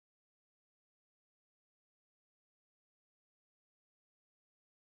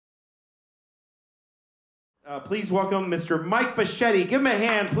Please welcome Mr. Mike Bocchetti. Give him a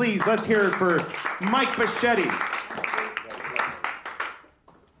hand, please. Let's hear it for Mike Bocchetti.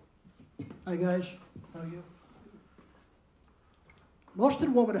 Hi, guys. How are you? Most of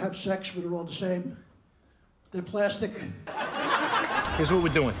the women that have sex with are all the same. They're plastic. Here's what we're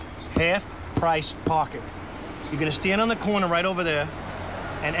doing. Half price parking. You're gonna stand on the corner right over there,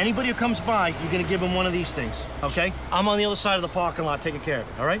 and anybody who comes by, you're gonna give them one of these things, okay? I'm on the other side of the parking lot taking care of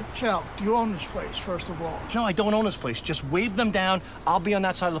it, all right? Sal, do you own this place, first of all? No, I don't own this place. Just wave them down. I'll be on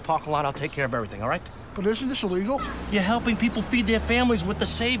that side of the parking lot. I'll take care of everything, all right? But isn't this illegal? You're helping people feed their families with the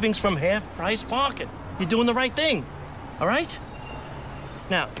savings from half-price parking. You're doing the right thing, all right?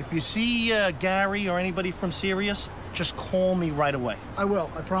 Now, if you see Gary or anybody from Sirius, just call me right away. I will,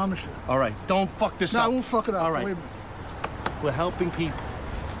 I promise you. All right, don't fuck this up. No, I won't fuck it up, all right. Believe me. We're helping people.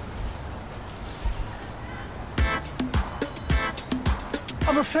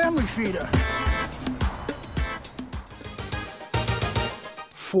 I'm a family feeder.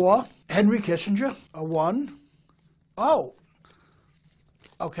 4, Henry Kissinger. A 1. Oh.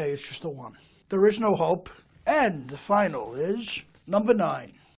 Okay, it's just a 1. There is no hope. And the final is number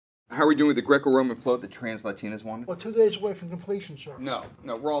 9. How are we doing with the Greco-Roman float that Trans-Latinas won? Well, 2 days away from completion, sir. No,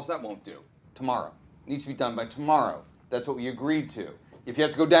 Rawls, that won't do. Tomorrow. Needs to be done by tomorrow. That's what we agreed to. If you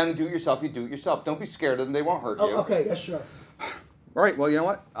have to go down and do it yourself, you do it yourself. Don't be scared of them. They won't hurt you. Okay, yes, sir. All right, well, you know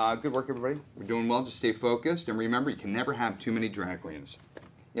what? Good work, everybody. We're doing well. Just stay focused. And remember, you can never have too many drag queens.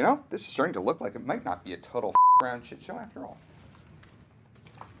 You know, this is starting to look like it might not be a total round shit show after all.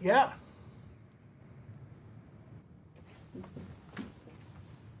 Yeah.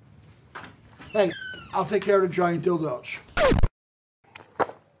 Hey, I'll take care of the giant dildos.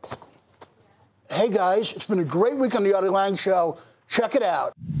 Hey guys, it's been a great week on the Artie Lang Show. Check it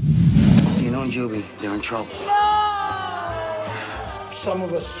out. Dino and Juby, they're in trouble. Some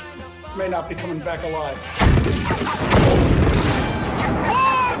of us may not be coming back alive.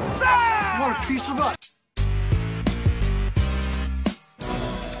 You want a piece of us?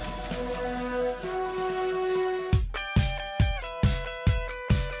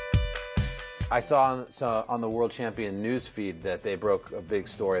 I saw on the World Champion news feed that they broke a big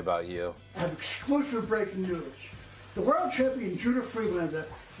story about you. I have exclusive breaking news. The world champion Judah Friedlander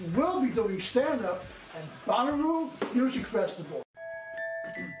will be doing stand-up at Bonnaroo Music Festival.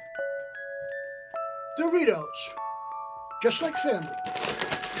 Doritos. Just like family.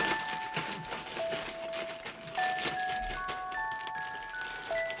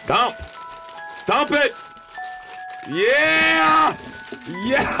 Dump! Dump it! Yeah!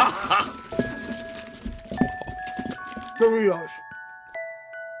 Yeah! Doritos.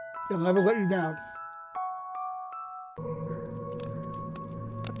 They'll never let you down.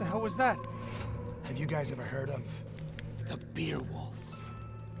 What the hell was that? Have you guys ever heard of the Beer Wolf?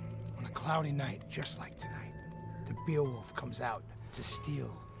 On a cloudy night just like tonight, the Beer Wolf comes out to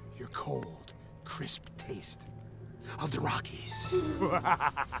steal your cold, crisp taste of the Rockies.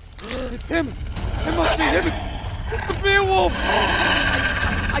 It's him! It must be him! It's the Beer Wolf!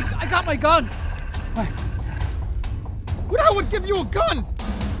 I got my gun! Who the hell would give you a gun?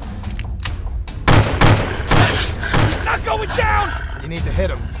 He's not going down! You need to hit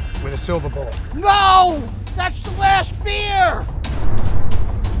him with a silver ball. No! That's the last beer!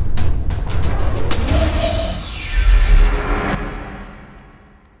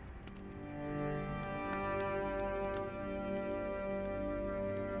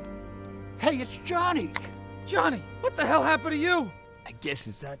 Hey, it's Johnny. Johnny, what the hell happened to you? I guess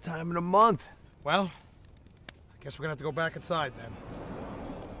it's that time of the month. Well, I guess we're gonna have to go back inside then.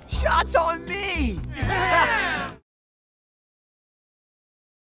 Shots on me!